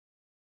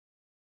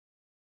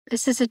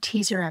This is a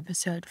teaser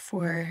episode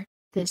for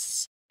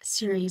this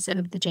series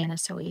of the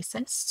Janus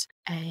Oasis,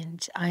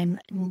 and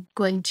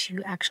going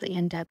to actually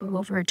end up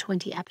over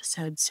 20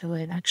 episodes. So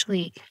I've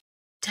actually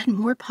done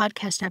more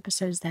podcast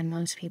episodes than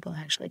most people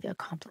actually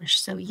accomplish.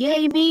 So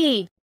yay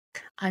me!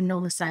 I'm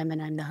Nola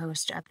Simon. I'm the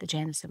host of the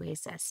Janus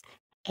Oasis.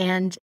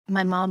 And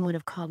my mom would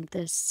have called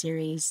this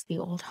series the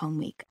Old Home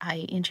Week.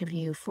 I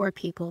interview 4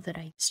 people that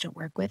I used to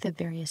work with at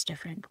various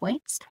different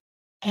points,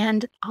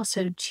 and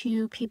also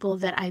 2 people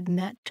that I've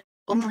met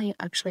only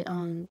actually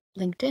on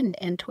LinkedIn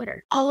and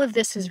Twitter. All of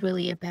this is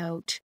really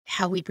about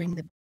how we bring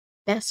the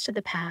best of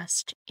the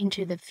past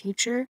into the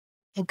future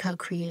and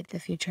co-create the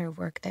future of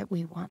work that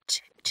we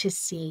want to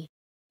see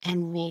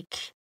and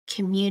make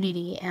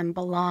community and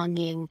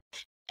belonging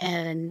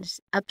and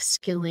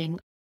upskilling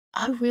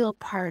a real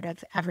part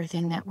of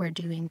everything that we're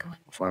doing going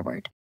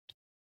forward.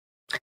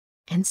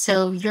 And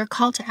so your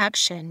call to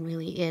action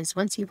really is,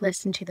 once you've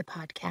listened to the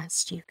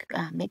podcast, you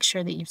make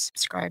sure that you've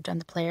subscribed on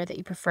the player that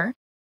you prefer.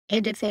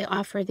 And if they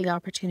offer the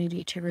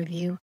opportunity to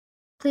review,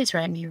 please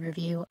write me a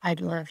review. I'd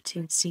love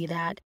to see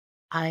that.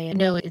 I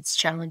know it's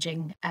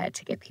challenging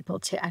to get people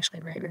to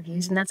actually write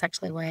reviews. And that's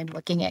actually why I'm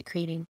looking at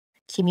creating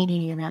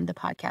community around the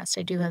podcast.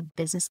 I do have a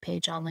business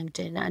page on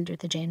LinkedIn under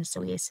the Janus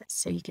Oasis,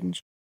 so you can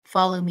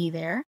follow me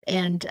there.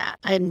 And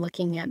I'm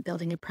looking at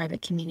building a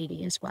private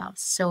community as well.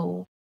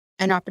 So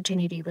an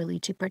opportunity really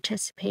to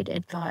participate,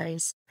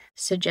 advise,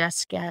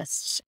 suggest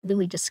guests,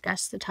 really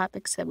discuss the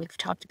topics that we've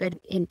talked about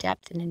in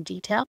depth and in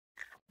detail,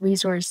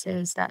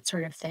 resources, that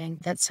sort of thing.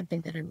 That's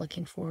something that I'm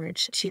looking forward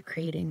to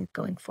creating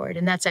going forward.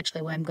 And that's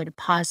actually why I'm going to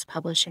pause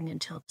publishing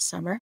until the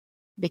summer,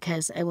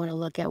 because I want to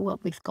look at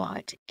what we've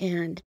got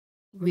and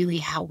really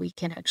how we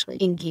can actually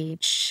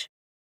engage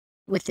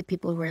with the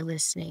people who are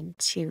listening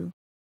to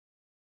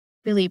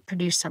really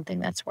produce something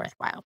that's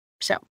worthwhile.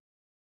 So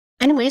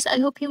anyways, I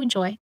hope you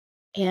enjoy.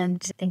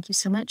 And thank you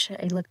so much.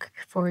 I look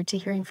forward to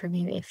hearing from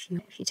you if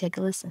you take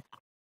a listen.